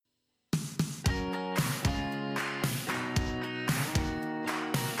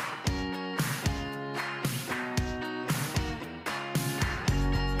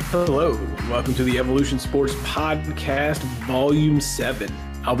Hello, welcome to the Evolution Sports Podcast, Volume 7.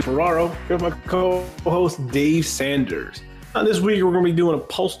 I'll be Ferraro, here with my co-host Dave Sanders. This week, we're going to be doing a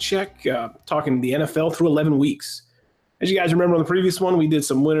pulse check, talking the NFL through 11 weeks. As you guys remember on the previous one, we did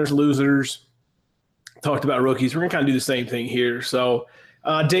some winners, losers, talked about rookies. We're going to kind of do the same thing here. So,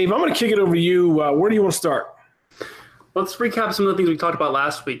 Dave, I'm going to kick it over to you. Where do you want to start? Let's recap some of the things we talked about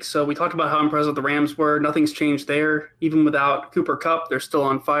last week. So we talked about how impressive the Rams were. Nothing's changed there. Even without Cooper Kupp, they're still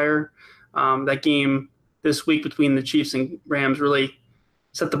on fire. That game this week between the Chiefs and Rams really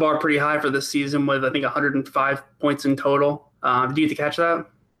set the bar pretty high for this season with, I think, 105 points in total. Did you get to catch that?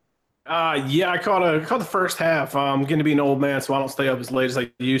 Yeah, I caught the first half. I'm going to be an old man, so I don't stay up as late as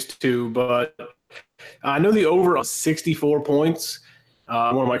I used to. But I know the over was 64 points.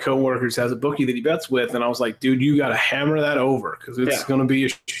 One of my coworkers has a bookie that he bets with, and I was like, dude, you got to hammer that over because it's going to be a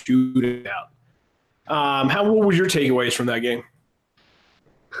shootout. What was your takeaways from that game?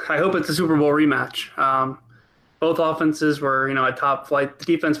 I hope it's a Super Bowl rematch. Both offenses were, at top flight. The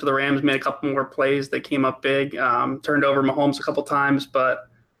defense for the Rams made a couple more plays that came up big, turned over Mahomes a couple times, but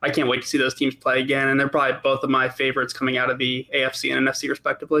I can't wait to see those teams play again, and they're probably both of my favorites coming out of the AFC and NFC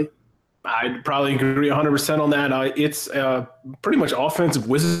respectively. I'd probably agree 100% on that. It's pretty much offensive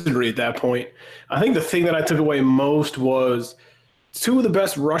wizardry at that point. I think the thing that I took away most was two of the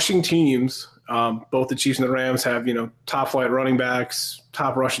best rushing teams, both the Chiefs and the Rams have, top flight running backs,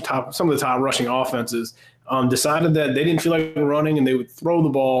 some of the top rushing offenses, decided that they didn't feel like running and they would throw the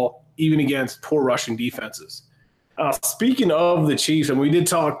ball even against poor rushing defenses. Speaking of the Chiefs, and we did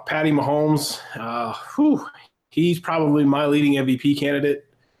talk Patty Mahomes, he's probably my leading MVP candidate.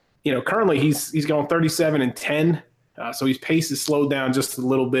 Currently he's going 37-10, so his pace has slowed down just a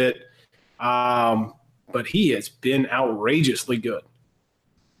little bit, but he has been outrageously good.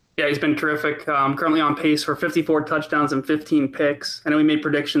 Yeah, he's been terrific. Currently on pace for 54 touchdowns and 15 picks. I know we made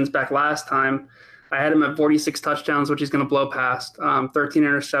predictions back last time. I had him at 46 touchdowns, which he's going to blow past. 13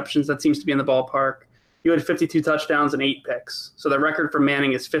 interceptions, that seems to be in the ballpark. You had 52 touchdowns and 8 picks. So the record for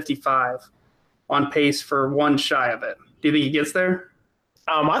Manning is 55, on pace for one shy of it. Do you think he gets there?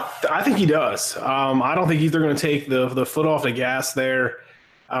 I think he does. I don't think either going to take the foot off the gas there.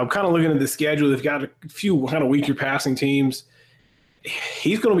 I'm kind of looking at the schedule. They've got a few kind of weaker passing teams.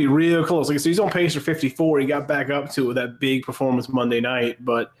 He's going to be real close. Like I said, he's on pace for 54. He got back up to it with that big performance Monday night.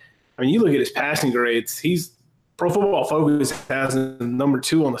 But, you look at his passing grades. He's Pro Football Focus has him number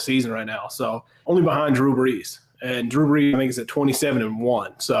 2 on the season right now. So only behind Drew Brees. And Drew Brees, I think, is at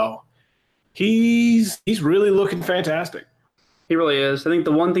 27-1. So he's really looking fantastic. He really is. I think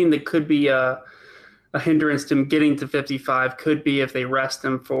the one thing that could be a hindrance to him getting to 55 could be if they rest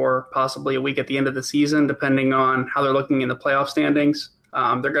him for possibly a week at the end of the season, depending on how they're looking in the playoff standings.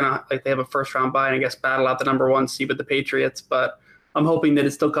 They're going to, they have a first-round bye and I guess battle out the number 1 seed with the Patriots. But I'm hoping that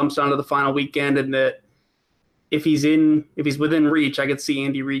it still comes down to the final weekend and that if he's within reach, I could see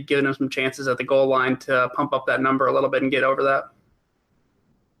Andy Reid giving him some chances at the goal line to pump up that number a little bit and get over that.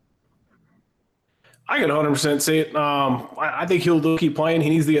 I can 100% see it. I think he'll keep playing. He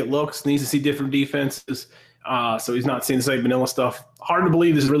needs to get looks, needs to see different defenses. So he's not seeing the same vanilla stuff. Hard to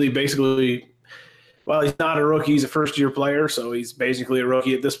believe this is really basically, he's not a rookie. He's a first-year player, so he's basically a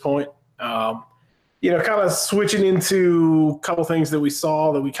rookie at this point. Kind of switching into a couple things that we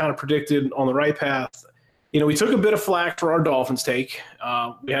saw that we kind of predicted on the right path. We took a bit of flack for our Dolphins take.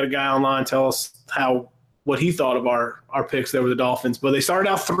 We had a guy online tell us what he thought of our picks there with the Dolphins. But they started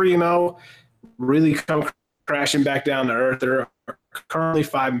out 3-0. Really come crashing back down to earth. They're currently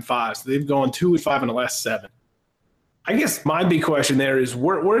 5-5, so they've gone 2-5 in the last 7. I guess my big question there is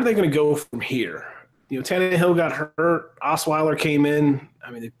where are they going to go from here? Tannehill got hurt. Osweiler came in.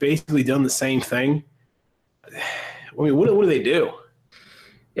 They've basically done the same thing. What do they do?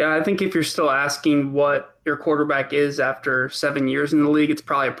 Yeah, I think if you're still asking what your quarterback is after 7 years in the league, it's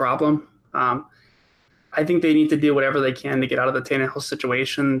probably a problem. I think they need to do whatever they can to get out of the Tannehill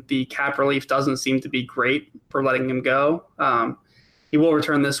situation. The cap relief doesn't seem to be great for letting him go. He will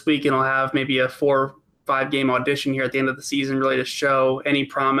return this week and he'll have maybe a 4-5 game audition here at the end of the season, really to show any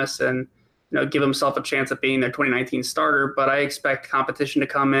promise and give himself a chance at being their 2019 starter. But I expect competition to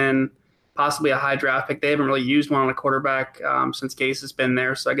come in, possibly a high draft pick. They haven't really used one on a quarterback since Gase has been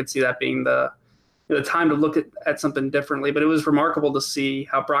there, so I could see that being the time to look at something differently. But it was remarkable to see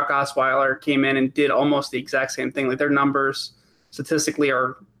how Brock Osweiler came in and did almost the exact same thing. Like their numbers statistically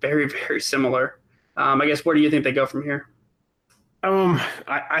are very, very similar. I guess where do you think they go from here?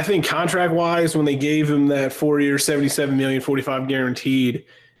 I think contract-wise, when they gave him that 4-year, $77 million, 45 guaranteed,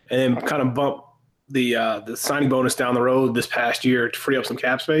 and then kind of bump the signing bonus down the road this past year to free up some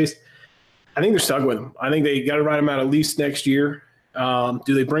cap space, I think they're stuck with him. I think they got to ride him out at least next year.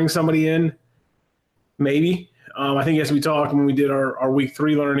 Do they bring somebody in? Maybe. I think as we talked when we did our week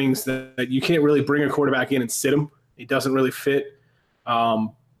 3 learnings that you can't really bring a quarterback in and sit him. He doesn't really fit.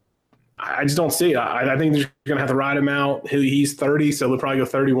 I just don't see it. I think they're going to have to ride him out. He's 30, so they'll probably go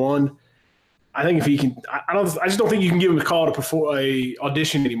 31. I think if he can, I just don't think you can give him a call to perform a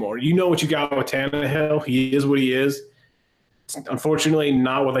audition anymore. You know what you got with Tannehill. He is what he is. It's unfortunately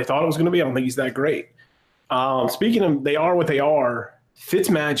not what they thought it was going to be. I don't think he's that great. Speaking of, they are what they are.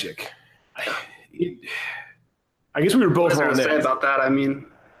 Fitzmagic. I guess we were both on that. About that, I mean,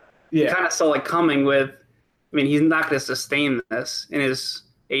 you kind of saw it coming with. I mean, he's not going to sustain this in his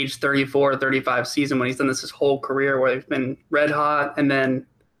age 34, 35 season when he's done this his whole career, where they've been red hot and then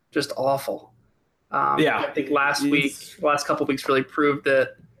just awful. I think last couple of weeks really proved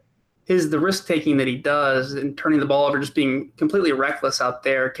that the risk taking that he does and turning the ball over, just being completely reckless out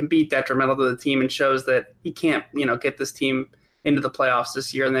there, can be detrimental to the team and shows that he can't, get this team into the playoffs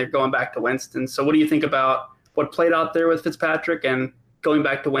this year, and they're going back to Winston. So what do you think about what played out there with Fitzpatrick and going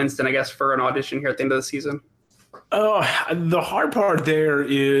back to Winston, I guess, for an audition here at the end of the season? The hard part there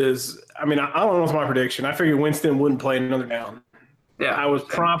is, I don't know what's my prediction. I figured Winston wouldn't play another down. Yeah, I was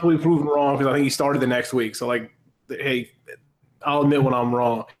promptly proven wrong because I think he started the next week. So, hey, I'll admit when I'm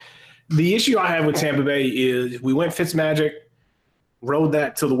wrong. The issue I have with Tampa Bay is we went Fitzmagic, rode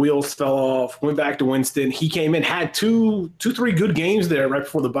that till the wheels fell off, went back to Winston. He came in, had two, 3 good games there right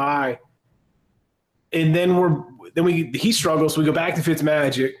before the bye. And then he struggles, so we go back to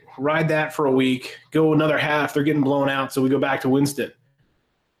Fitzmagic, ride that for a week, go another half, they're getting blown out, so we go back to Winston.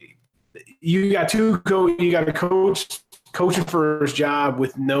 You got a coach coaching for his job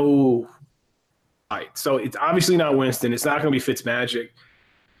with no fight. So it's obviously not Winston. It's not going to be Fitzmagic.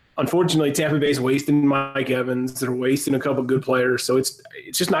 Unfortunately, Tampa Bay's wasting Mike Evans. They're wasting a couple good players. So it's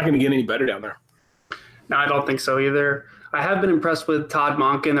just not going to get any better down there. No, I don't think so either. I have been impressed with Todd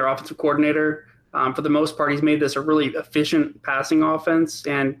Monken, their offensive coordinator. For the most part, he's made this a really efficient passing offense,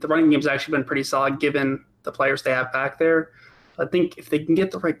 and the running game's actually been pretty solid given the players they have back there. I think if they can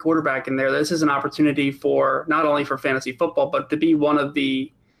get the right quarterback in there, this is an opportunity for not only for fantasy football, but to be one of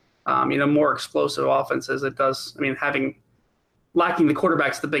the more explosive offenses. It does. Lacking the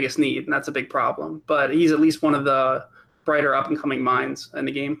quarterback's the biggest need, and that's a big problem. But he's at least one of the brighter up and coming minds in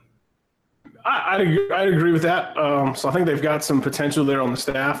the game. I'd agree with that. So I think they've got some potential there on the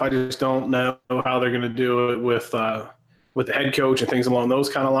staff. I just don't know how they're going to do it with the head coach and things along those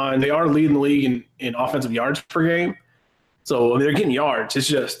kind of lines. They are leading the league in offensive yards per game. So they're getting yards. It's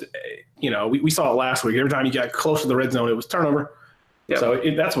just, we saw it last week. Every time you got close to the red zone, it was turnover. Yep. So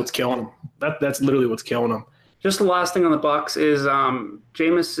that's what's killing them. That's literally what's killing them. Just the last thing on the Bucs is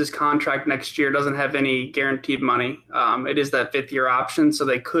Jameis's contract next year doesn't have any guaranteed money. It is that 5th-year option, so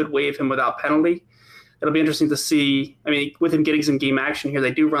they could waive him without penalty. It'll be interesting to see. With him getting some game action here,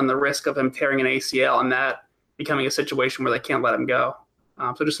 they do run the risk of him tearing an ACL and that becoming a situation where they can't let him go.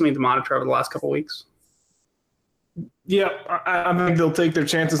 So just something to monitor over the last couple of weeks. Yeah, I think they'll take their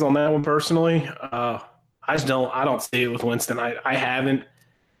chances on that one personally. I don't see it with Winston. I haven't.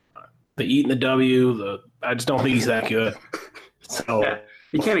 The eating the W, I just don't think he's that good. So yeah,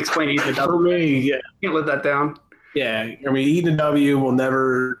 you can't explain eating the W. For me, yeah. You can't live that down. Yeah, eating the W will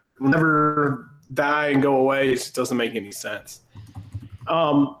never die and go away. It just doesn't make any sense.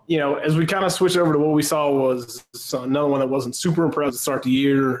 As we kind of switch over to what we saw was another one that wasn't super impressive to start the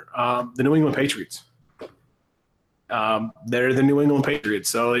year, the New England Patriots. They're the New England Patriots,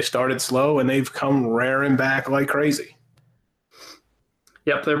 so they started slow and they've come rearing back like crazy.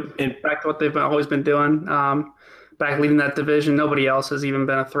 Yep, they're back to what they've always been doing. Back leading that division, nobody else has even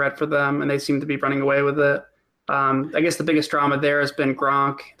been a threat for them, and they seem to be running away with it. I guess the biggest drama there has been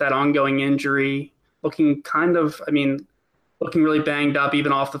Gronk, that ongoing injury, looking really banged up,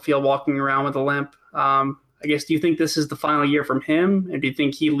 even off the field, walking around with a limp. I guess, do you think this is the final year from him, and do you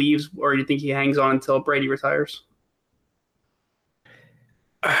think he leaves, or do you think he hangs on until Brady retires?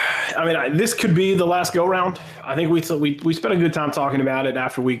 This could be the last go-round. I think we spent a good time talking about it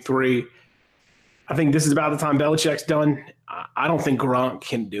after week 3. I think this is about the time Belichick's done. I don't think Gronk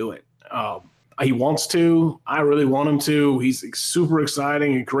can do it. He wants to. I really want him to. He's super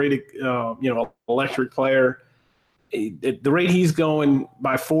exciting, a great, electric player. At the rate he's going,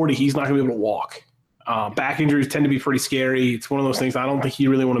 by 40, he's not going to be able to walk. Back injuries tend to be pretty scary. It's one of those things I don't think he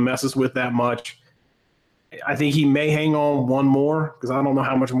really want to mess us with that much. I think he may hang on one more because I don't know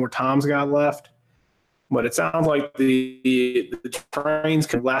how much more Tom's got left. But it sounds like the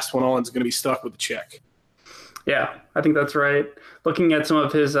train's last one on is going to be stuck with the check. Yeah, I think that's right. Looking at some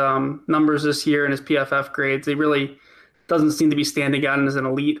of his numbers this year and his PFF grades, they really doesn't seem to be standing out as an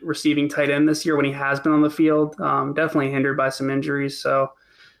elite receiving tight end this year when he has been on the field. Definitely hindered by some injuries. So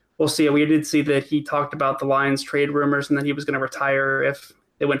we'll see. We did see that he talked about the Lions trade rumors and that he was going to retire if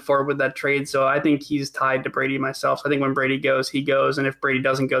they went forward with that trade. So I think he's tied to Brady myself. So I think when Brady goes, he goes. And if Brady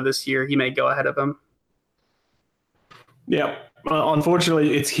doesn't go this year, he may go ahead of him. Yeah.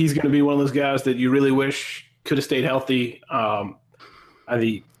 Unfortunately, he's going to be one of those guys that you really wish could have stayed healthy. I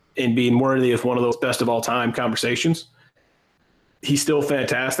think and being worthy of one of those best of all time conversations. He's still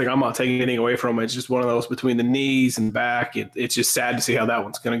fantastic. I'm not taking anything away from him. It's just one of those between the knees and back. It's just sad to see how that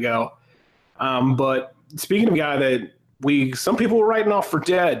one's going to go. But speaking of a guy that some people were writing off for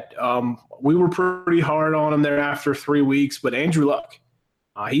dead, we were pretty hard on him there after 3 weeks. But Andrew Luck,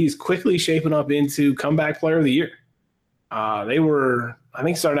 he's quickly shaping up into comeback player of the year. They were, I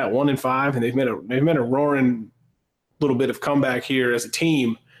think, starting at 1-5, and they've made a roaring little bit of comeback here as a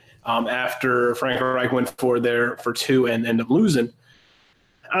team. After Frank Reich went forward there for 2 and ended up losing.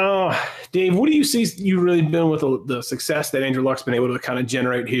 Dave, what do you see you really been with the success that Andrew Luck's been able to kind of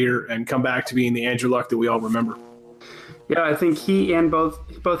generate here and come back to being the Andrew Luck that we all remember? Yeah, I think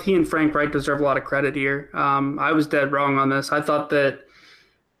both he and Frank Reich deserve a lot of credit here. I was dead wrong on this. I thought that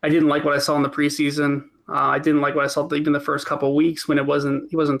I didn't like what I saw in the preseason. I didn't like what I saw even the first couple of weeks when he wasn't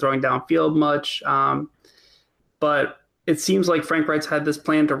throwing downfield much. But it seems like Frank Reich's had this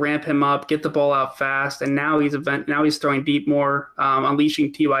plan to ramp him up, get the ball out fast, and now he's throwing deep more,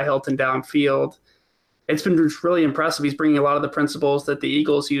 unleashing T.Y. Hilton downfield. It's been really impressive. He's bringing a lot of the principles that the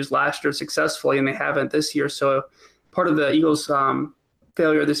Eagles used last year successfully, and they haven't this year. So part of the Eagles'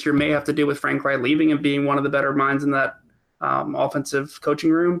 failure this year may have to do with Frank Reich leaving and being one of the better minds in that offensive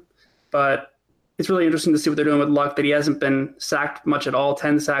coaching room. But it's really interesting to see what they're doing with Luck, that he hasn't been sacked much at all,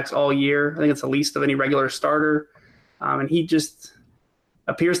 10 sacks all year. I think it's the least of any regular starter. And he just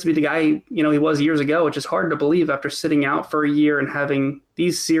appears to be the guy, he was years ago, which is hard to believe after sitting out for a year and having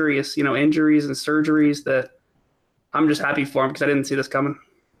these serious, injuries and surgeries. That I'm just happy for him because I didn't see this coming.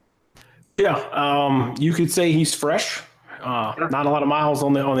 Yeah, you could say he's fresh. Not a lot of miles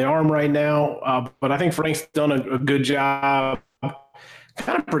on the arm right now, but I think Frank's done a good job,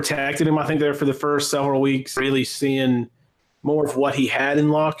 kind of protected him. I think there for the first several weeks, really seeing more of what he had in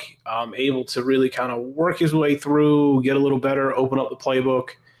Luck, able to really kind of work his way through, get a little better, open up the playbook.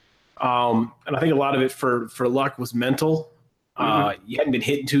 And I think a lot of it for Luck was mental. You hadn't been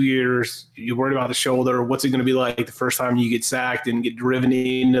hit in 2 years. You're worried about the shoulder. What's it going to be like the first time you get sacked and get driven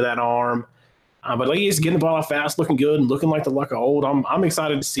into that arm? But like he's getting the ball out fast, looking good, and looking like the Luck of old. I'm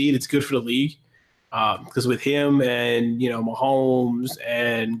excited to see it. It's good for the league because with him and Mahomes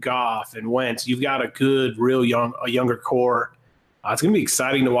and Goff and Wentz, you've got a good, younger core. It's going to be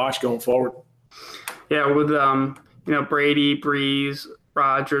exciting to watch going forward. Yeah, with Brady, Breeze,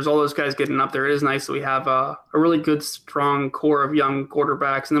 Rodgers, all those guys getting up there, it is nice that we have a really good, strong core of young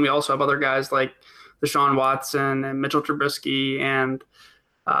quarterbacks, and then we also have other guys like Deshaun Watson and Mitchell Trubisky and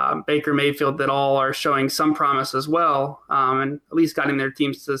Baker Mayfield that all are showing some promise as well, and at least guiding their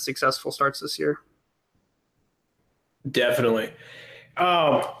teams to successful starts this year. Definitely.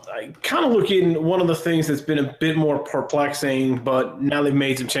 I kind of looking, one of the things that's been a bit more perplexing, but now they've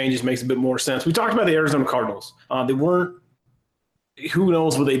made some changes, makes a bit more sense. We talked about the Arizona Cardinals. They weren't, who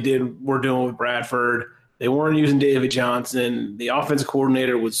knows what were doing with Bradford. They weren't using David Johnson. The offensive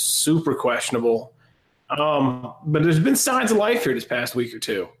coordinator was super questionable. But there's been signs of life here this past week or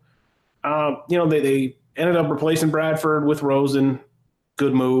two. They ended up replacing Bradford with Rosen.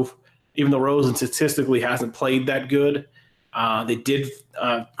 Good move. Even though Rosen statistically hasn't played that good. They did,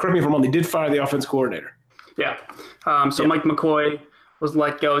 correct me if I'm wrong, they did fire the offense coordinator. Yeah. Mike McCoy was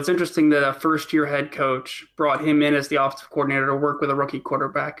let go. It's interesting that a first-year head coach brought him in as the offensive coordinator to work with a rookie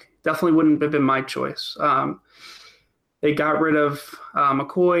quarterback. Definitely wouldn't have been my choice. They got rid of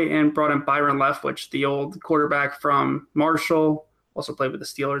McCoy and brought in Byron Leftwich, the old quarterback from Marshall, also played with the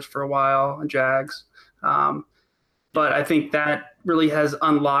Steelers for a while, and Jags. But I think that really has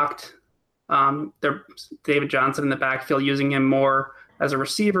unlocked David Johnson in the backfield, using him more as a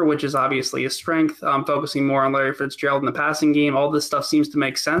receiver, which is obviously his strength, focusing more on Larry Fitzgerald in the passing game. All this stuff seems to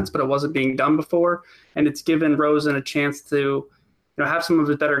make sense, but it wasn't being done before. And it's given Rosen a chance to have some of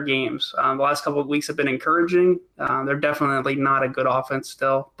his better games. The last couple of weeks have been encouraging. They're definitely not a good offense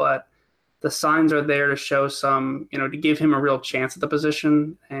still, but the signs are there to show some, to give him a real chance at the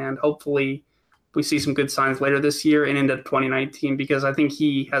position. And hopefully we see some good signs later this year and into 2019, because I think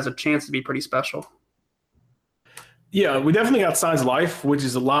he has a chance to be pretty special. Yeah, we definitely got signs of life, which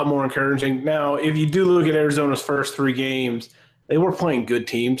is a lot more encouraging. Now, if you do look at Arizona's first 3 games, they were playing good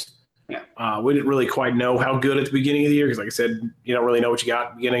teams. Yeah. We didn't really quite know how good at the beginning of the year because, like I said, you don't really know what you got at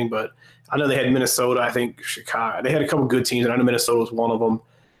the beginning. But I know they had Minnesota, I think Chicago. They had a couple good teams, and I know Minnesota was one of them.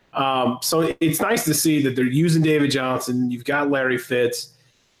 So it's nice to see that they're using David Johnson. You've got Larry Fitz.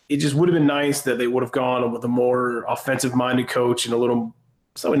 It just would have been nice that they would have gone with a more offensive-minded coach and a little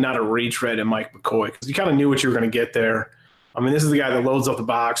 – something not a retread in Mike McCoy because you kind of knew what you were going to get there. I mean, this is the guy that loads up the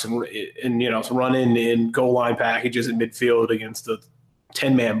box and running in goal line packages in midfield against the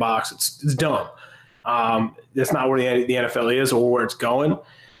 10-man box. It's dumb. That's not where the NFL is or where it's going.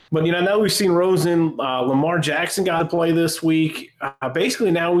 But, now we've seen Rosen, Lamar Jackson got to play this week.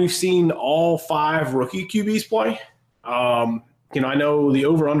 Basically, now we've seen all 5 rookie QBs play. I know the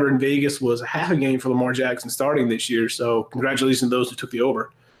over-under in Vegas was a half a game for Lamar Jackson starting this year, so congratulations to those who took the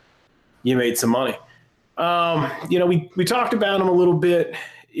over. You made some money. We talked about him a little bit.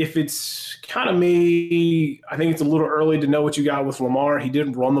 If it's kind of me, I think it's a little early to know what you got with Lamar. He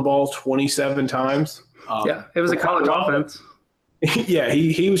didn't run the ball 27 times. It was a college offense. Yeah,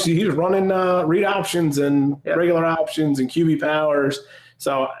 he was running read options and regular options and QB powers.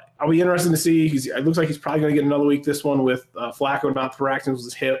 So I'll be interested to see. It looks like he's probably going to get another week this one with Flacco not practicing with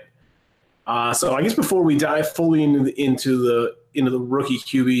his hip. So I guess before we dive fully into the rookie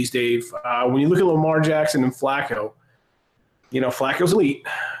QBs, Dave, when you look at Lamar Jackson and Flacco, Flacco's elite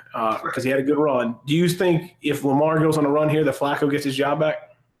because he had a good run. Do you think if Lamar goes on a run here that Flacco gets his job back?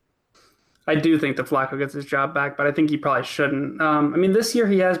 I do think that Flacco gets his job back, but I think he probably shouldn't. This year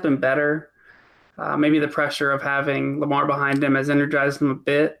he has been better. Maybe the pressure of having Lamar behind him has energized him a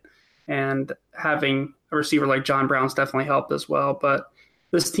bit, and having a receiver like John Brown's definitely helped as well. But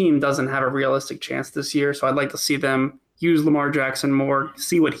this team doesn't have a realistic chance this year, so I'd like to see them use Lamar Jackson more,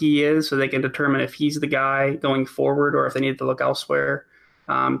 see what he is, so they can determine if he's the guy going forward or if they need to look elsewhere.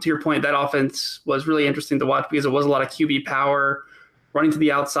 To your point, that offense was really interesting to watch because it was a lot of QB power, running to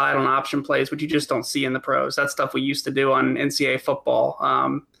the outside on option plays, which you just don't see in the pros. That's stuff we used to do on NCAA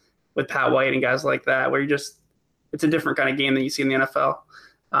football with Pat White and guys like that, where it's a different kind of game than you see in the NFL.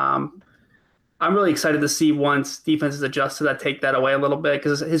 I'm really excited to see once defenses adjust to that, take that away a little bit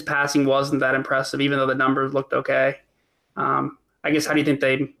because his passing wasn't that impressive, even though the numbers looked okay. I guess, how do you think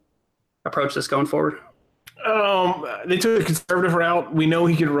they'd approach this going forward? They took a conservative route. We know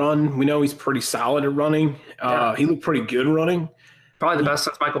he can run. We know he's pretty solid at running. He looked pretty good running. Probably the best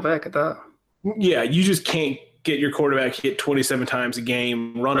since Michael Vick at that. Yeah, you just can't get your quarterback hit 27 times a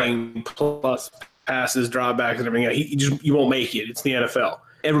game running plus passes, dropbacks, and everything. You won't make it. It's the NFL.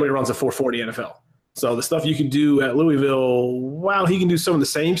 Everybody runs a 440 NFL. So the stuff you can do at Louisville, while he can do some of the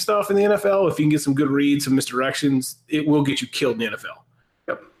same stuff in the NFL, if he can get some good reads, some misdirections, it will get you killed in the NFL.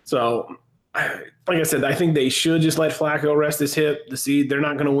 Yep. So, like I said, I think they should just let Flacco rest his hip. They're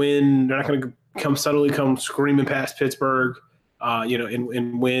not going to win. They're not going to come screaming past Pittsburgh,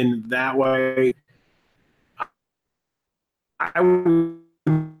 and win that way. I would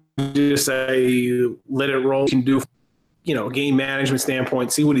just say let it roll. Can do, game management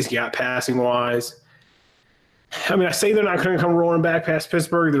standpoint, see what he's got passing wise. I say they're not going to come roaring back past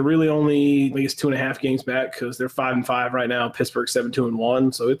Pittsburgh. They're really only, I guess, 2.5 games back because they're 5-5 right now. Pittsburgh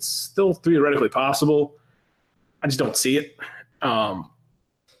 7-2-1, so it's still theoretically possible. I just don't see it.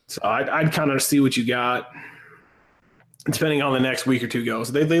 So I'd kind of see what you got, depending on the next week or two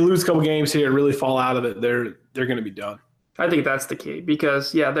goes. They lose a couple games here, really fall out of it. They're going to be done. I think that's the key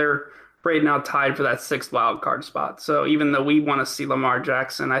because they're right now tied for that 6th wild card spot. So even though we want to see Lamar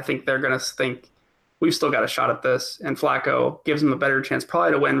Jackson, I think they're going to think we've still got a shot at this, and Flacco gives them a better chance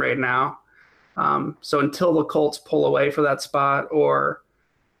probably to win right now. So until the Colts pull away for that spot, or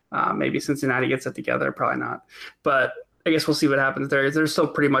maybe Cincinnati gets it together, probably not. But I guess we'll see what happens there. They're still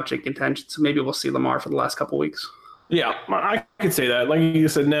pretty much in contention, so maybe we'll see Lamar for the last couple weeks. Yeah, I could say that. Like you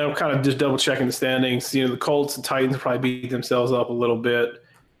said, now kind of just double checking the standings. The Colts and Titans probably beat themselves up a little bit.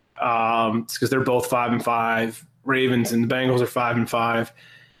 It's because they're both 5-5. Ravens and the Bengals are 5-5.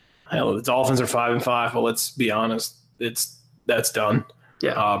 Hell, the Dolphins are 5-5. But let's be honest, that's done.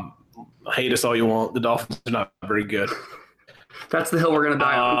 Yeah. Hate us all you want. The Dolphins are not very good. That's the hill we're gonna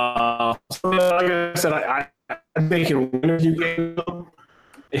die on. So like I said, I'm thinking win a few games.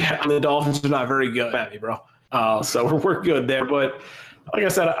 Yeah, the Dolphins are not very good at me, bro. So we're good there. But like I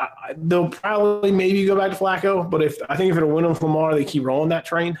said, they'll probably maybe go back to Flacco. But I think if it'll win with Lamar, they keep rolling that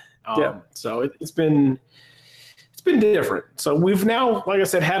train. So it's been different. So we've now, like I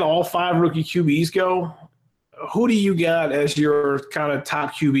said, had all 5 rookie QBs go. Who do you got as your kind of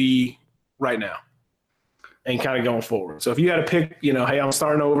top QB right now and kind of going forward? So if you got to pick, hey, I'm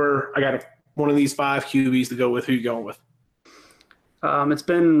starting over. I got one of these 5 QBs to go with. Who you going with? It's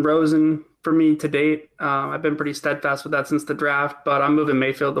been Rosen, for me to date. I've been pretty steadfast with that since the draft, but I'm moving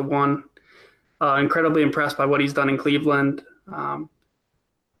Mayfield to 1. Incredibly impressed by what he's done in Cleveland.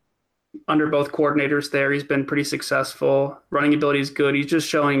 Under both coordinators there, he's been pretty successful. Running ability is good. He's just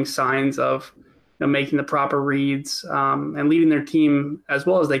showing signs of making the proper reads and leading their team as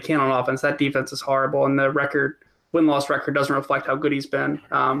well as they can on offense. That defense is horrible, and the win-loss record doesn't reflect how good he's been.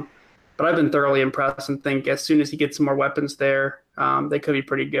 But I've been thoroughly impressed and think as soon as he gets some more weapons there, they could be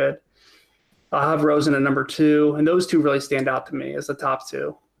pretty good. I'll have Rosen at number 2, and those two really stand out to me as the top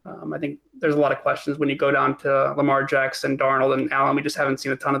 2. I think there's a lot of questions when you go down to Lamar Jackson, Darnold, and Allen. We just haven't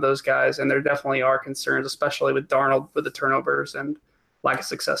seen a ton of those guys, and there definitely are concerns, especially with Darnold with the turnovers and lack of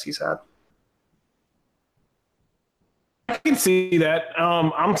success he's had. I can see that.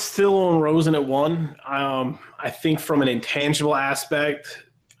 I'm still on Rosen at 1. I think from an intangible aspect,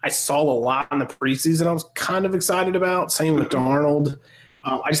 I saw a lot in the preseason I was kind of excited about. Same with Darnold.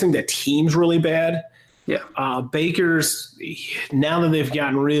 I just think that team's really bad. Yeah. Baker's, now that they've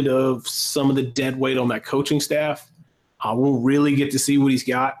gotten rid of some of the dead weight on that coaching staff, we'll really get to see what he's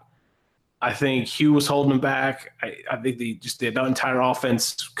got. I think Hugh was holding him back. I think the entire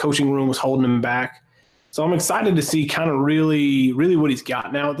offense coaching room was holding him back. So I'm excited to see kind of really, really what he's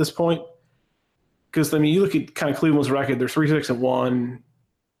got now at this point. Because, I mean, you look at kind of Cleveland's record, they're 3-6-1.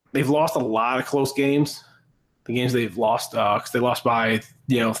 They've lost a lot of close games. The games they've lost, because they lost by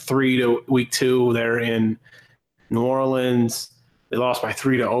 3 to week 2. They're in New Orleans. They lost by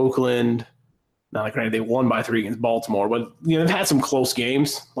 3 to Oakland. Now, granted, they won by 3 against Baltimore, but they've had some close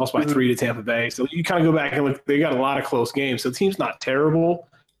games. Lost by 3 to Tampa Bay. So you kind of go back and look. They got a lot of close games. So the team's not terrible.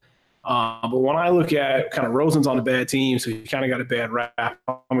 But when I look at kind of Rosen's on a bad team, so he kind of got a bad rap.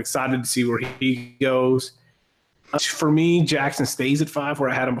 I'm excited to see where he goes. For me, Jackson stays at 5 where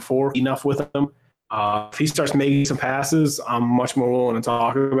I had him before. Enough with him. If he starts making some passes, I'm much more willing to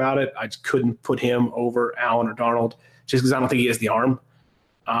talk about it. I just couldn't put him over Allen or Darnold just because I don't think he has the arm.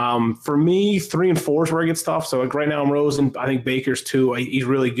 For me, 3 and 4 is where it gets tough. So right now I'm Rosen. I think Baker's 2. He's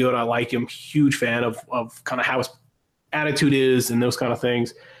really good. I like him. Huge fan of kind of how his attitude is and those kind of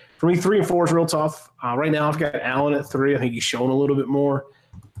things. For me, 3 and 4 is real tough. Right now I've got Allen at 3. I think he's shown a little bit more.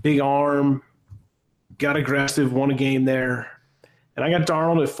 Big arm. Got aggressive. Won a game there. And I got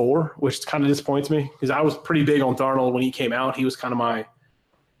Darnold at 4, which kind of disappoints me because I was pretty big on Darnold when he came out. He was kind of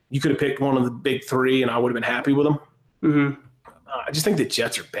you could have picked one of the big 3 and I would have been happy with him. Mm-hmm. I just think the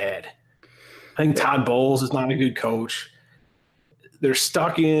Jets are bad. I think Todd Bowles is not a good coach. They're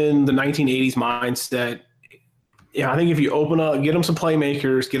stuck in the 1980s mindset. Yeah, I think if you open up, get them some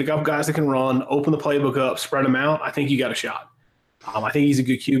playmakers, get a couple guys that can run, open the playbook up, spread them out, I think you got a shot. I think he's a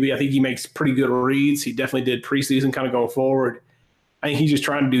good QB. I think he makes pretty good reads. He definitely did preseason kind of going forward. I think he's just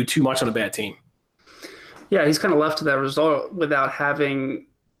trying to do too much on a bad team. Yeah, he's kind of left to that result without having,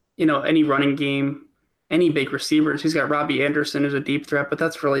 any running game, any big receivers. He's got Robbie Anderson as a deep threat, but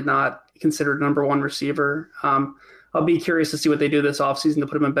that's really not considered number 1 receiver. I'll be curious to see what they do this offseason to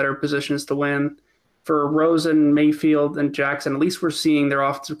put him in better positions to win. For Rosen, Mayfield, and Jackson, at least we're seeing their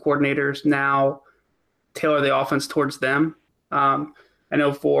offensive coordinators now tailor the offense towards them. I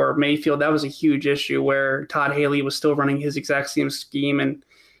know for Mayfield, that was a huge issue where Todd Haley was still running his exact same scheme, and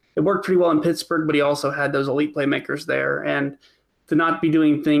it worked pretty well in Pittsburgh, but he also had those elite playmakers there. And to not be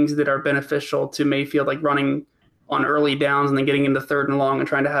doing things that are beneficial to Mayfield, like running on early downs and then getting into 3rd and long and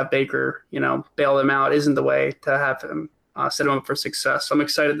trying to have Baker, bail them out, isn't the way to have him set him up for success. So I'm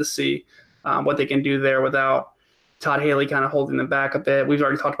excited to see what they can do there without Todd Haley kind of holding them back a bit. We've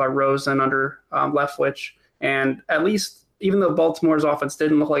already talked about Rosen under Leftwich, and at least even though Baltimore's offense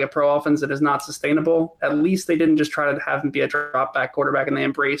didn't look like a pro offense that is not sustainable, at least they didn't just try to have him be a drop back quarterback, and they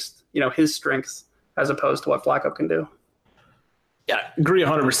embraced, his strengths as opposed to what Flacco can do. Yeah, agree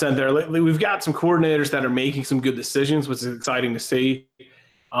 100% there. We've got some coordinators that are making some good decisions, which is exciting to see.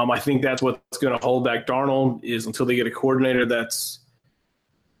 I think that's what's going to hold back Darnold is until they get a coordinator that's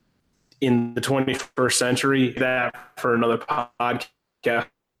in the 21st century. That for another podcast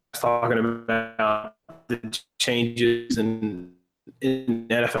talking about the changes in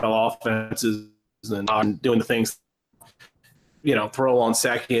NFL offenses and doing the things, throw on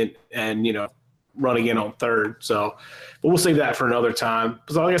second and, run again on third. So, but we'll save that for another time.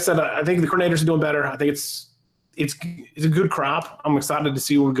 So like I said, I think the coordinators are doing better. I think it's a good crop. I'm excited to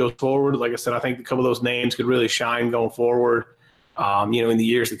see where it goes forward. Like I said, I think a couple of those names could really shine going forward, in the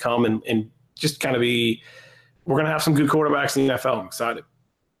years to come and just kind of we're going to have some good quarterbacks in the NFL. I'm excited.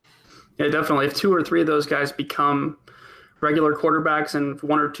 Yeah, definitely. If 2 or 3 of those guys become regular quarterbacks and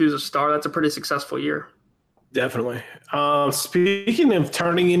 1 or 2 is a star, that's a pretty successful year. Definitely. Speaking of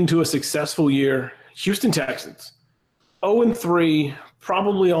turning into a successful year, Houston Texans, 0-3,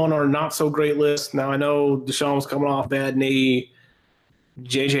 probably on our not so great list. Now I know Deshaun was coming off bad knee.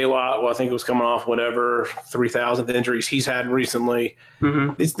 JJ Watt, well, I think it was coming off whatever 3,000th injuries he's had recently.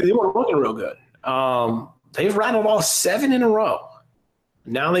 Mm-hmm. They weren't looking real good. They've rattled off 7 in a row.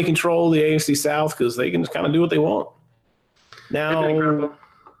 Now they control the AFC South because they can just kind of do what they want. Now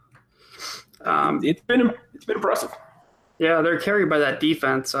it's been impressive. Yeah, they're carried by that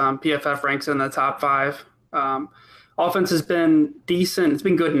defense. PFF ranks in the top 5. Offense has been decent. It's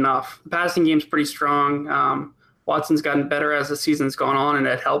been good enough. The passing game's pretty strong. Watson's gotten better as the season's gone on, and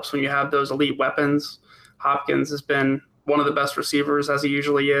it helps when you have those elite weapons. Hopkins has been one of the best receivers, as he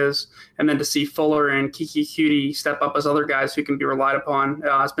usually is. And then to see Fuller and Kiki Cutie step up as other guys who can be relied upon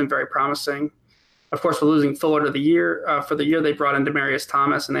has been very promising. Of course, we're losing Fuller to the year. For the year, they brought in Demaryius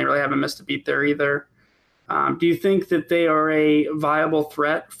Thomas, and they really haven't missed a beat there either. Do you think that they are a viable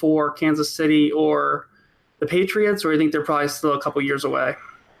threat for Kansas City or the Patriots, or do you think they're probably still a couple years away?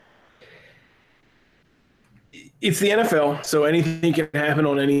 It's the NFL, so anything can happen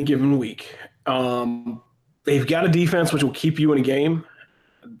on any given week. They've got a defense which will keep you in a game.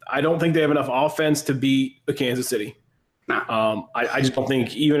 I don't think they have enough offense to beat a Kansas City. No. I just don't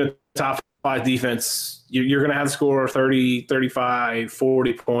think even a top 5 defense, you're going to have to score 30, 35,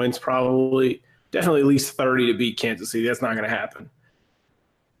 40 points probably. Definitely at least 30 to beat Kansas City. That's not going to happen.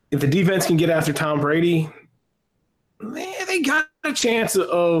 If the defense can get after Tom Brady, man, they got a chance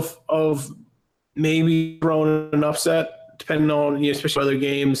of maybe throwing an upset, depending on, especially other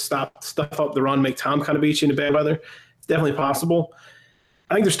games, stuff up the run, make Tom kind of beat you in the bad weather. It's definitely possible.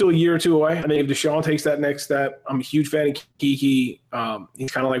 I think they're still a year or two away. I think if Deshaun takes that next step, I'm a huge fan of Kiki.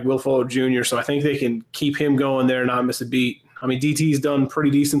 He's kind of like Will Fuller Jr., so I think they can keep him going there and not miss a beat. I mean, DT's done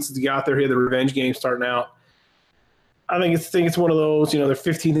pretty decent since he got there. He had the revenge game starting out. I think it's one of those, they're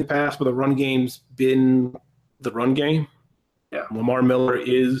 15th in pass, but the run game's been the run game. Yeah. Lamar Miller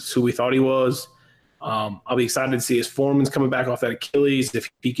is who we thought he was. I'll be excited to see his Foreman's coming back off that Achilles, if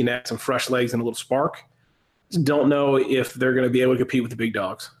he can add some fresh legs and a little spark. Just don't know if they're going to be able to compete with the big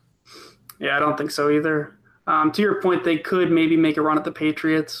dogs. Yeah, I don't think so either. To your point, they could maybe make a run at the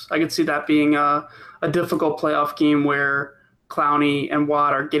Patriots. I could see that being a difficult playoff game where Clowney and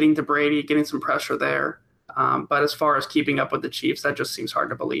Watt are getting to Brady, getting some pressure there. But as far as keeping up with the Chiefs, that just seems hard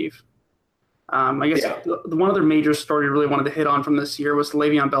to believe. I guess the one other major story I really wanted to hit on from this year was the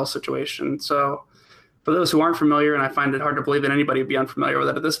Le'Veon Bell situation. So for those who aren't familiar, and I find it hard to believe that anybody would be unfamiliar with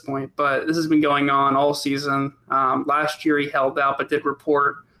it at this point, but this has been going on all season. Last year he held out but did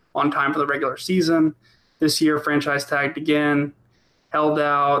report on time for the regular season. This year, franchise tagged again, held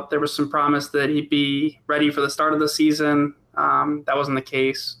out. There was some promise that he'd be ready for the start of the season. That wasn't the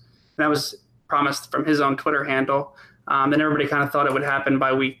case. And that was promised from his own Twitter handle. And everybody kind of thought it would happen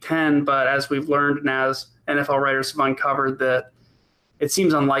by week 10. But as we've learned and as NFL writers have uncovered, that it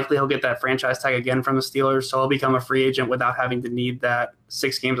seems unlikely he'll get that franchise tag again from the Steelers. So he'll become a free agent without having to need that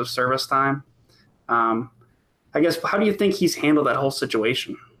 6 games of service time. I guess, how do you think he's handled that whole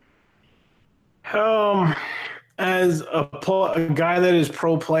situation? As a guy that is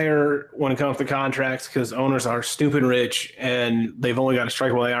pro player when it comes to contracts, because owners are stupid rich and they've only got to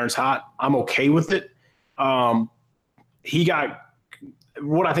strike while the iron's hot, I'm okay with it. He got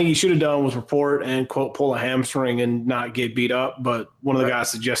what I think he should have done was report and, quote, pull a hamstring and not get beat up. But one of the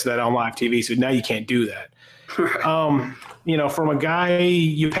guys suggested that on live TV. So now you can't do that. From a guy,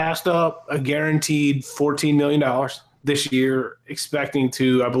 you passed up a guaranteed $14 million this year, expecting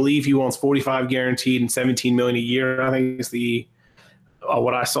to, I believe he wants 45 guaranteed and $17 million a year. I think is the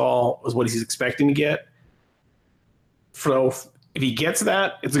what I saw was what he's expecting to get. So if he gets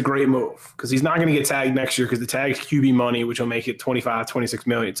that, it's a great move because he's not going to get tagged next year because the tag's QB money, which will make it 25, 26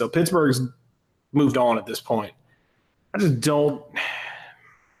 million. So Pittsburgh's moved on at this point. I just don't.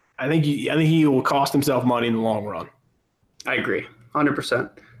 I think he will cost himself money in the long run. I agree,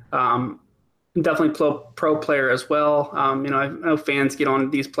 100%. Definitely pro player as well. I know fans get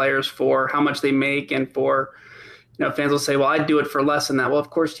on these players for how much they make, and for fans will say, "Well, I'd do it for less than that." Well, of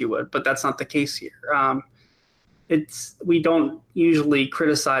course you would, but that's not the case here. We don't usually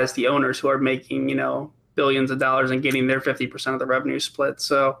criticize the owners who are making billions of dollars and getting their 50% of the revenue split.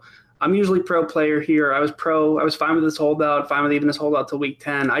 So I'm usually pro player here. I was fine with this holdout, fine with even this holdout till week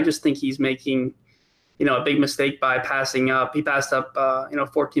 10. I just think he's making a big mistake by passing up. He passed up,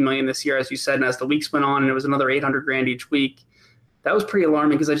 $14 million this year, as you said, and as the weeks went on, and it was another $800,000 each week. That was pretty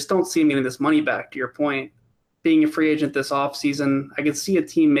alarming because I just don't see him getting this money back. To your point, being a free agent this offseason, I could see a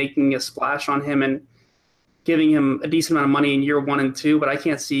team making a splash on him and giving him a decent amount of money in year 1 and 2, but I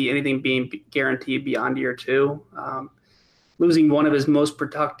can't see anything being guaranteed beyond year 2. Losing one of his most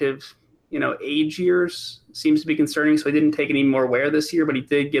productive age years seems to be concerning. So he didn't take any more wear this year, but he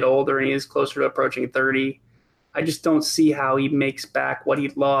did get older and he is closer to approaching 30. I just don't see how he makes back what he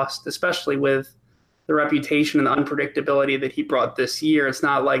lost, especially with the reputation and the unpredictability that he brought this year. It's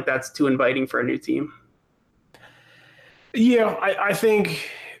not like that's too inviting for a new team. Yeah, I think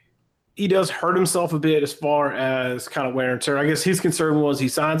he does hurt himself a bit as far as kind of wear and tear. I guess his concern was he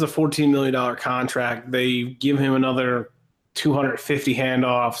signs a $14 million contract. They give him another 250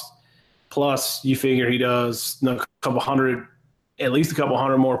 handoffs. Plus, you figure he does at least a couple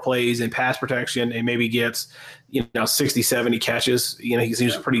hundred more plays in pass protection and maybe gets, 60, 70 catches.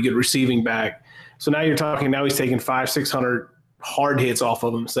 He's a pretty good receiving back. So now he's taking 500-600 hard hits off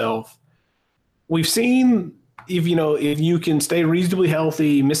of himself. We've seen if you can stay reasonably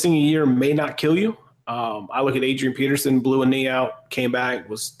healthy, missing a year may not kill you. I look at Adrian Peterson, blew a knee out, came back,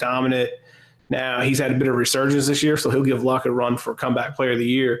 was dominant. Now he's had a bit of resurgence this year, so he'll give Luck a run for comeback player of the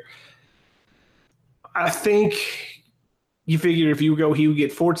year. I think you figure if you go, he would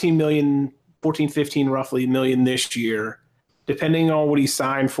get 15 roughly million this year. Depending on what he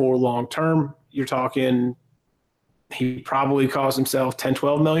signed for long term, you're talking he probably cost himself 10,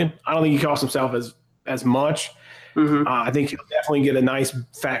 12 million. I don't think he cost himself as much. Mm-hmm. I think he'll definitely get a nice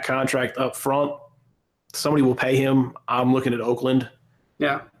fat contract up front. Somebody will pay him. I'm looking at Oakland.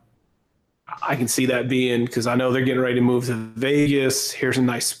 Yeah. I can see that being because I know they're getting ready to move to Vegas. Here's a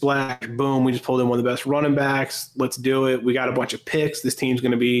nice splash. Boom. We just pulled in one of the best running backs. Let's do it. We got a bunch of picks. This team's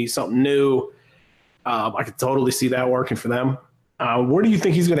going to be something new. I could totally see that working for them. Where do you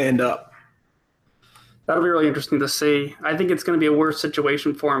think he's going to end up? That'll be really interesting to see. I think it's going to be a worse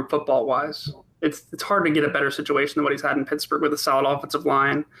situation for him football-wise. It's hard to get a better situation than what he's had in Pittsburgh with a solid offensive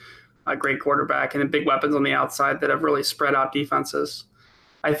line, a great quarterback, and big weapons on the outside that have really spread out defenses.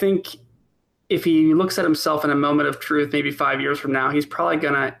 I think if he looks at himself in a moment of truth, maybe 5 years from now, he's probably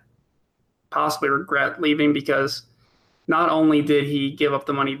going to possibly regret leaving because not only did he give up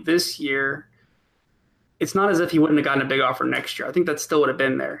the money this year, it's not as if he wouldn't have gotten a big offer next year. I think that still would have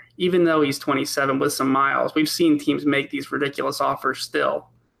been there. Even though he's 27 with some miles, we've seen teams make these ridiculous offers still.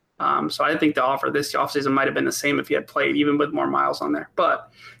 So I think the offer this offseason might have been the same if he had played, even with more miles on there.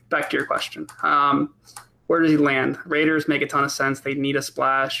 But back to your question. Where does he land? Raiders make a ton of sense. They need a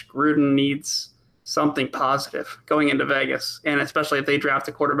splash. Gruden needs something positive going into Vegas. And especially if they draft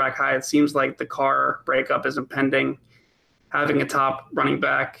a quarterback high, it seems like the Carr breakup is impending. Having a top running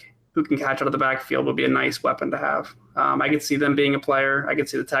back who can catch out of the backfield would be a nice weapon to have. I could see them being a player. I could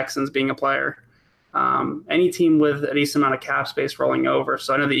see the Texans being a player. Any team with a decent amount of cap space rolling over.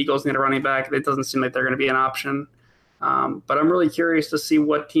 So I know the Eagles need a running back. It doesn't seem like they're going to be an option. But I'm really curious to see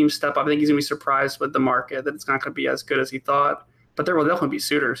what teams step up. I think he's going to be surprised with the market that it's not going to be as good as he thought. But there will definitely be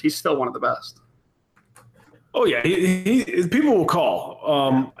suitors. He's still one of the best. Oh, yeah. People will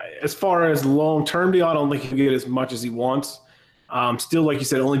call. As far as long-term deal, I don't think he can get as much as he wants. Still, like you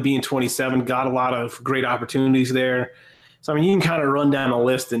said, only being 27, got a lot of great opportunities there. So, I mean, you can kind of run down a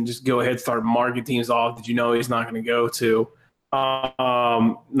list and just go ahead and start marking teams off that he's not going to go to.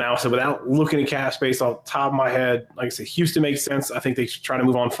 Now, so without looking at cap space off the top of my head, like I said, Houston makes sense. I think they should try to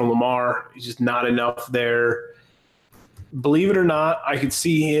move on from Lamar. He's just not enough there. Believe it or not, I could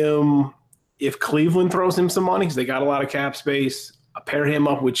see him if Cleveland throws him some money because they got a lot of cap space. Pair him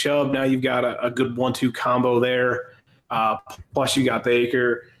up with Chubb. Now you've got a good 1-2 combo there. Plus you got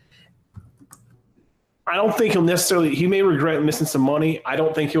Baker. I don't think he may regret missing some money. I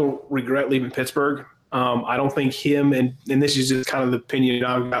don't think he'll regret leaving Pittsburgh. I don't think him, and this is just kind of the opinion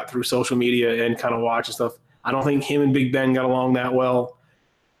I've got through social media and kind of watching stuff. I don't think him and Big Ben got along that well.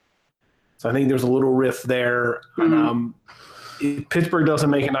 So I think there's a little rift there. Mm-hmm. If Pittsburgh doesn't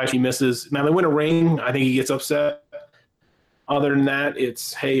make it nice, he misses. Now they win a ring, I think he gets upset. Other than that,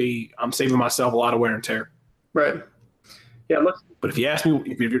 it's, hey, I'm saving myself a lot of wear and tear. Right. Yeah. But if you ask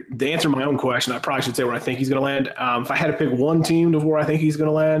me, to answer my own question, I probably should say where I think he's going to land. If I had to pick one team to where I think he's going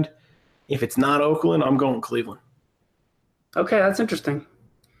to land, if it's not Oakland, I'm going Cleveland. Okay, that's interesting.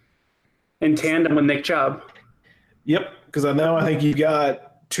 In tandem with Nick Chubb. Yep, because I think you've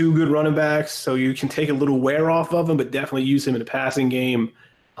got two good running backs, so you can take a little wear off of him, but definitely use him in the passing game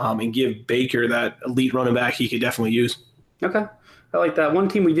and give Baker that elite running back he could definitely use. Okay, I like that. One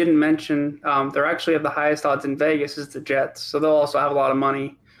team we didn't mention, they're actually have the highest odds in Vegas is the Jets, so they'll also have a lot of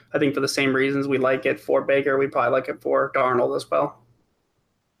money. I think for the same reasons we like it for Baker, we probably like it for Darnold as well.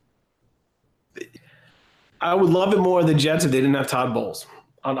 I would love it more of the Jets if they didn't have Todd Bowles.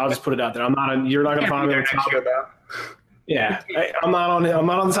 I'll just put it out there. You're not going to find me on top. Yeah, I'm not on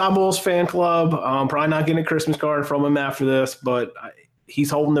the Todd Bowles fan club. I'm probably not getting a Christmas card from him after this, but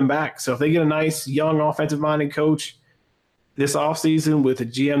he's holding them back. So if they get a nice young offensive minded coach, this offseason with a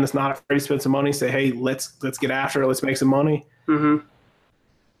GM that's not afraid to spend some money, say, hey, let's get after it, let's make some money. Mm-hmm.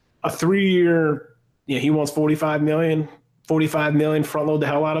 A 3-year, he wants $45 million, front load the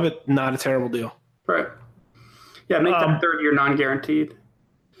hell out of it. Not a terrible deal. Right. Yeah, make that third year non-guaranteed.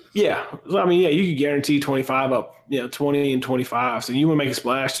 Yeah. I mean, you could guarantee 25 up, 20 and 25. So you want to make a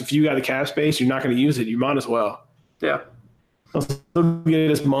splash. If you got a cap space, you're not going to use it. You might as well. Yeah. He'll get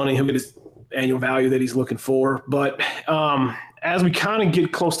his money. He'll get his annual value that he's looking for. But as we kind of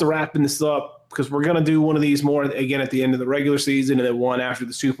get close to wrapping this up, because we're going to do one of these more again at the end of the regular season and then one after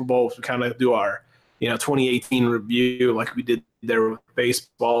the Super Bowl. So we kind of do our 2018 review like we did there with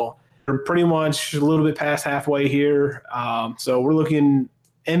baseball. We're pretty much a little bit past halfway here. So we're looking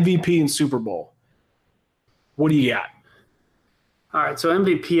MVP and Super Bowl. What do you got? All right, so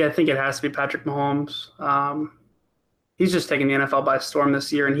MVP, I think it has to be Patrick Mahomes. He's just taking the NFL by storm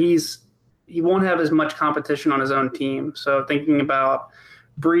this year, and he won't have as much competition on his own team. So thinking about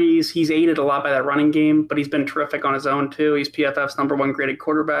Breeze, he's aided a lot by that running game, but he's been terrific on his own too. He's PFF's number 1 graded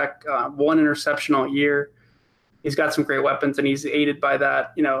quarterback, 1 interception all year. He's got some great weapons, and he's aided by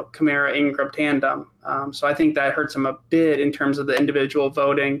that, Kamara Ingram tandem. So I think that hurts him a bit in terms of the individual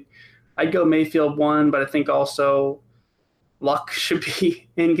voting. I'd go Mayfield 1, but I think also Luck should be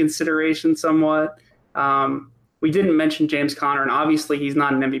in consideration somewhat. We didn't mention James Conner, and obviously he's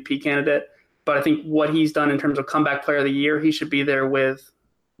not an MVP candidate, but I think what he's done in terms of comeback player of the year, he should be there with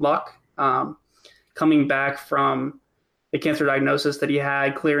Luck. Coming back from the cancer diagnosis that he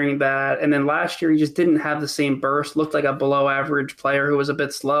had, clearing that. And then last year, he just didn't have the same burst, looked like a below average player who was a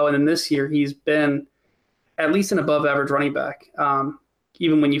bit slow. And then this year, he's been at least an above average running back.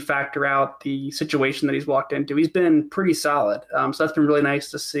 Even when you factor out the situation that he's walked into, he's been pretty solid. So that's been really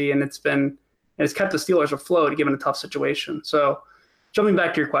nice to see. And it's kept the Steelers afloat given a tough situation. So jumping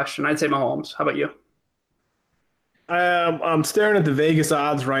back to your question, I'd say Mahomes. How about you? I'm staring at the Vegas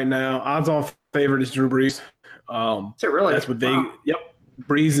odds right now. Odds on favorite is Drew Brees. Is it really? That's what Yep.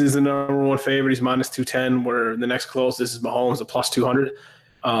 Brees is the number 1 favorite. He's minus 210, where the next closest is Mahomes at plus 200.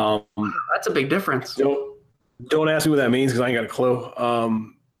 That's a big difference. Don't ask me what that means because I ain't got a clue.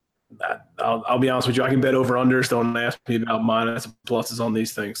 I'll be honest with you. I can bet over unders. Don't ask me about minus and pluses on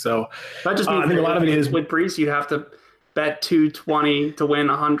these things. So that just means I think a lot of it is with Brees, you'd have to bet 220 to win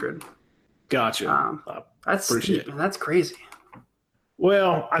 100. Gotcha. That's steep, man. That's crazy.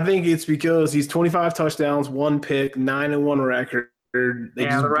 Well, I think it's because he's 25 touchdowns, 1 pick, 9-1 record. They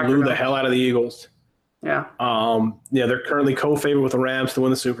just blew the hell out of the Eagles. Yeah. They're currently co-favorite with the Rams to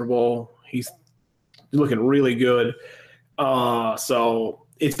win the Super Bowl. He's looking really good. So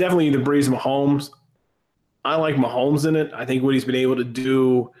it's definitely either Brees or Mahomes. I like Mahomes in it. I think what he's been able to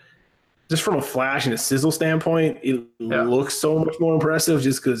do, just from a flash and a sizzle standpoint, it looks so much more impressive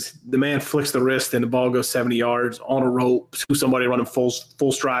just because the man flicks the wrist and the ball goes 70 yards on a rope to somebody running full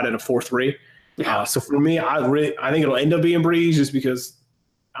stride at a 4.3. Yeah. So for me, I think it'll end up being Brees just because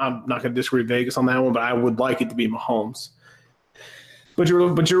I'm not going to disagree with Vegas on that one, but I would like it to be Mahomes. But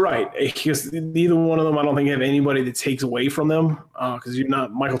you're right, because neither one of them, I don't think, have anybody that takes away from them. Because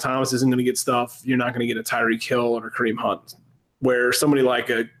Michael Thomas isn't going to get stuff. You're not going to get a Tyreek Hill or a Kareem Hunt, where somebody like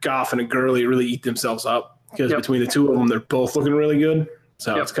a Goff and a Gurley really eat themselves up because between the two of them, they're both looking really good.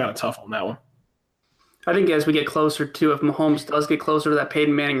 So it's kind of tough on that one. I think as we get closer to, if Mahomes does get closer to that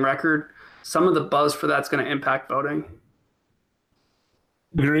Peyton Manning record, some of the buzz for that's going to impact voting.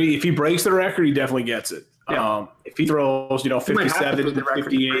 Agree. If he breaks the record, he definitely gets it. Yeah. If he throws, 57,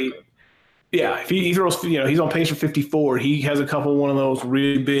 58. Yeah, if he throws, he's on pace for 54. He has a couple one of those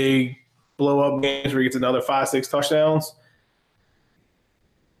really big blow-up games where he gets another 5-6 touchdowns.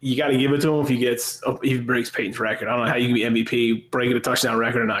 You got to give it to him if he breaks Peyton's record. I don't know how you can be MVP, break a touchdown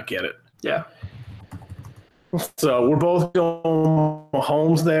record, and not get it. Yeah. So we're both going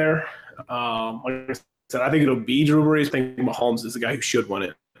Mahomes there. Like I said, I think it'll be Drew Brees. I think Mahomes is the guy who should win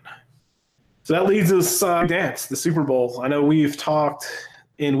it. So that leads us the Super Bowl. I know we've talked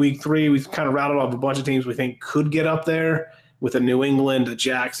in week 3. We've kind of routed off a bunch of teams we think could get up there with a New England, a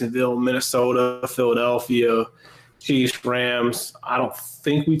Jacksonville, Minnesota, Philadelphia, Chiefs, Rams. I don't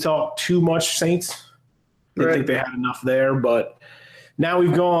think we talked too much Saints. I think they had enough there. But now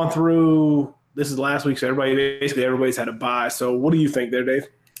we've gone through – this is last week, so everybody's had a bye. So what do you think there, Dave?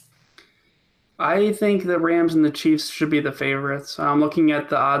 I think the Rams and the Chiefs should be the favorites. I'm looking at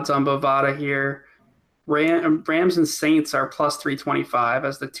the odds on Bovada here. Rams and Saints are plus 325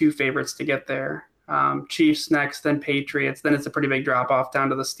 as the 2 favorites to get there. Chiefs next, then Patriots. Then it's a pretty big drop-off down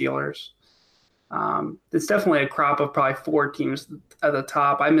to the Steelers. It's definitely a crop of probably 4 teams at the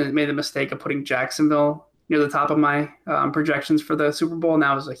top. I made the mistake of putting Jacksonville near the top of my projections for the Super Bowl, and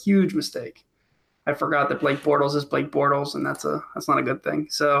that was a huge mistake. I forgot that Blake Bortles is Blake Bortles, and that's not a good thing.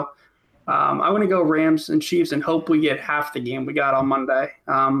 So I'm going to go Rams and Chiefs and hope we get half the game we got on Monday.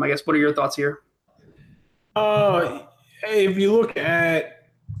 I guess, what are your thoughts here? If you look at,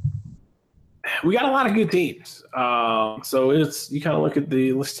 we got a lot of good teams. So you kind of look at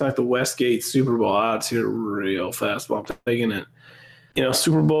let's talk the Westgate Super Bowl odds here real fast while I'm taking it.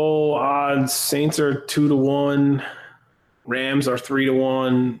 Super Bowl odds, Saints are 2-1, Rams are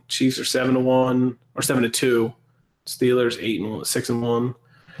 3-1, Chiefs are 7-1 or 7-2, Steelers 8-1,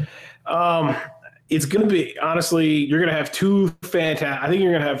 6-1. It's going to be, honestly, you're going to have I think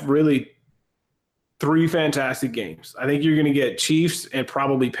you're going to have really 3 fantastic games. I think you're going to get Chiefs and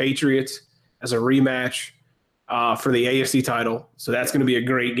probably Patriots as a rematch for the AFC title. So that's going to be a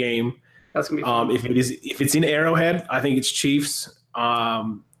great game. That's going to be fun. If it's in Arrowhead, I think it's Chiefs.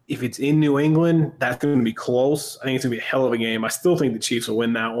 If it's in New England, that's going to be close. I think it's going to be a hell of a game. I still think the Chiefs will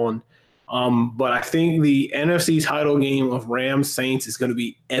win that one. But I think the NFC title game of Rams Saints is going to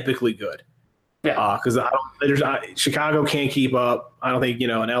be epically good. Yeah. Because Chicago can't keep up. I don't think an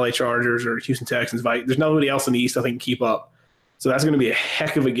LA Chargers or Houston Texans. There's nobody else in the East I think can keep up. So that's going to be a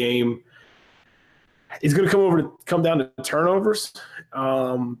heck of a game. It's going to come down to turnovers.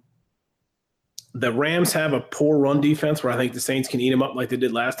 The Rams have a poor run defense where I think the Saints can eat them up like they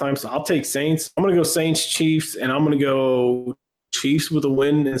did last time. So I'll take Saints. I'm going to go Saints, Chiefs, and I'm going to go Chiefs with a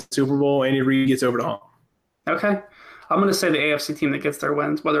win in the Super Bowl. Andy Reid gets over the hump. Okay. I'm going to say the AFC team that gets their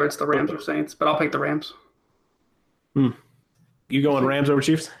wins, whether it's the Rams or Saints, but I'll pick the Rams. You going Rams over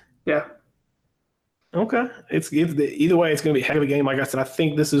Chiefs? Yeah. Okay. Either way, it's going to be a heck of a game. Like I said, I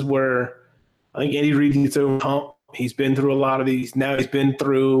think this is where I think Andy Reid gets over the hump. He's been through a lot of these. Now he's been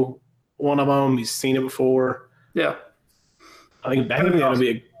through one of them. He's seen it before. Yeah. I think that'll be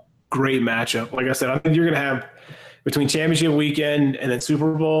a great matchup. Like I said, I think you're going to have between championship weekend and then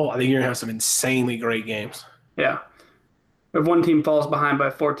Super Bowl, I think you're going to have some insanely great games. Yeah. If one team falls behind by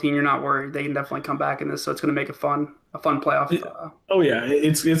 14, you're not worried. They can definitely come back in this, so it's going to make a fun playoff. Oh yeah,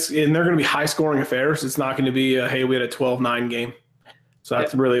 it's and they're going to be high scoring affairs. It's not going to be hey, we had a 12-9 game. So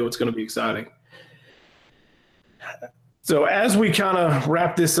that's really what's going to be exciting. So as we kind of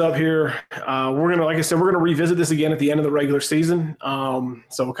wrap this up here, we're going to revisit this again at the end of the regular season.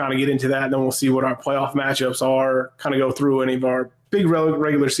 So we'll kind of get into that, and then we'll see what our playoff matchups are, kind of go through any of our big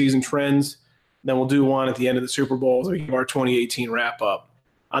regular season trends. Then we'll do one at the end of the Super Bowl so we give our 2018 wrap up.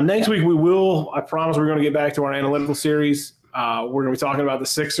 Next week I promise we're going to get back to our analytical series. We're going to be talking about the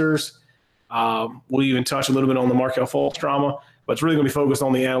Sixers. We'll even touch a little bit on the Markelle Fultz drama. But it's really going to be focused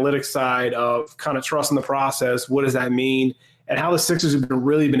on the analytics side of kind of trusting the process. What does that mean? And how the Sixers have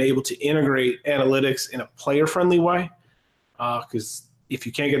really been able to integrate analytics in a player-friendly way. Because if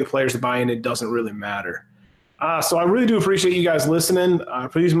you can't get the players to buy in, it doesn't really matter. So I really do appreciate you guys listening.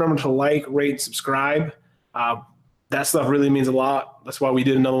 Please remember to like, rate, subscribe. That stuff really means a lot. That's why we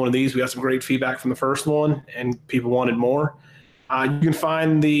did another one of these. We got some great feedback from the first one, and people wanted more. You can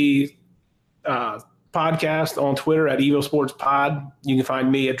find the podcast on Twitter at Evo Sports Pod. You can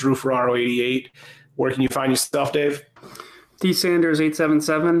find me at Drew Ferraro 88. Where can you find yourself, Dave? D Sanders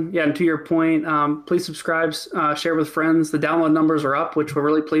 877. Yeah, and to your point, please subscribe, share with friends. The download numbers are up, which we're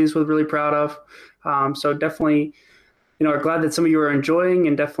really pleased with, really proud of. So definitely, are glad that some of you are enjoying,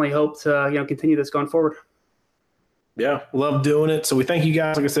 and definitely hope to continue this going forward. Yeah, love doing it. So we thank you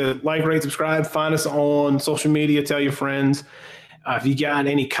guys. Like I said, like, rate, subscribe. Find us on social media. Tell your friends. If you got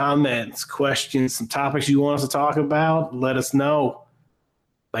any comments, questions, some topics you want us to talk about, let us know.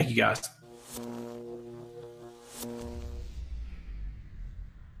 Thank you, guys.